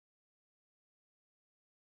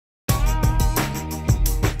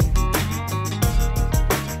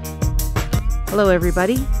Hello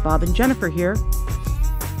everybody, Bob and Jennifer here.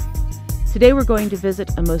 Today we're going to visit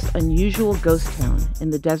a most unusual ghost town in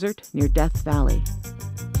the desert near Death Valley.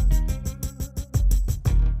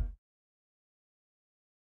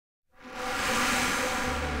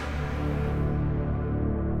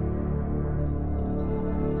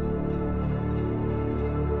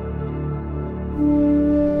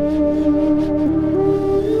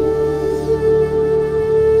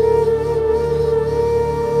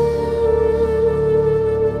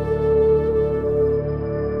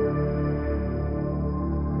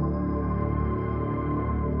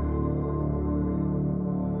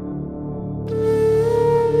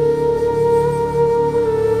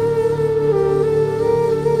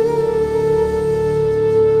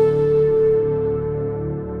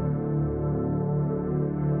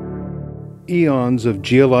 Eons of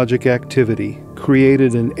geologic activity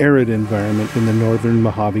created an arid environment in the northern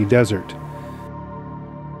Mojave Desert.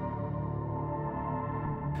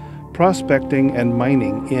 Prospecting and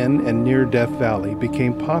mining in and near Death Valley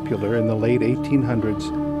became popular in the late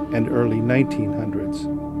 1800s and early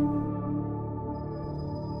 1900s.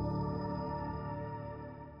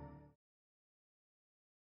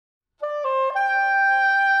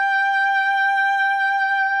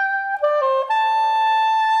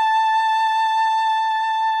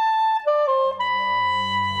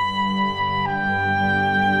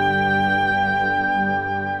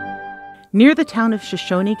 Near the town of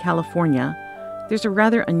Shoshone, California, there's a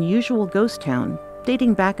rather unusual ghost town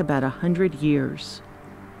dating back about 100 years.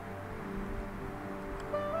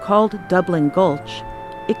 Called Dublin Gulch,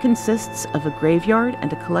 it consists of a graveyard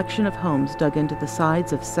and a collection of homes dug into the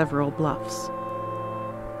sides of several bluffs.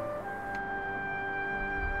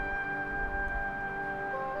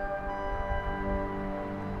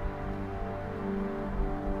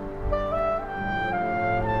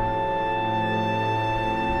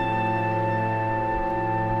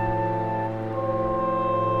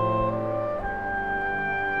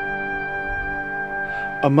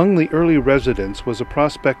 Among the early residents was a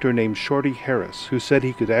prospector named Shorty Harris who said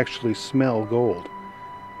he could actually smell gold.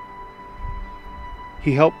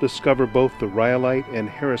 He helped discover both the Rhyolite and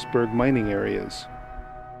Harrisburg mining areas.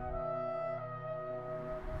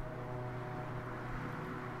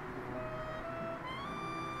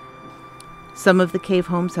 Some of the cave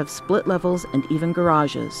homes have split levels and even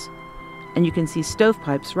garages, and you can see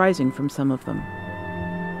stovepipes rising from some of them.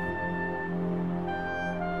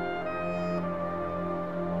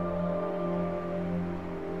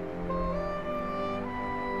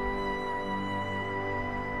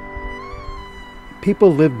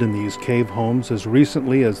 People lived in these cave homes as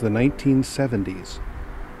recently as the 1970s.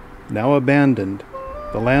 Now abandoned,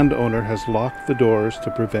 the landowner has locked the doors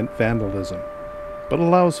to prevent vandalism, but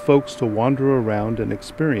allows folks to wander around and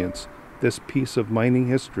experience this piece of mining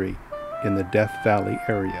history in the Death Valley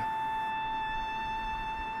area.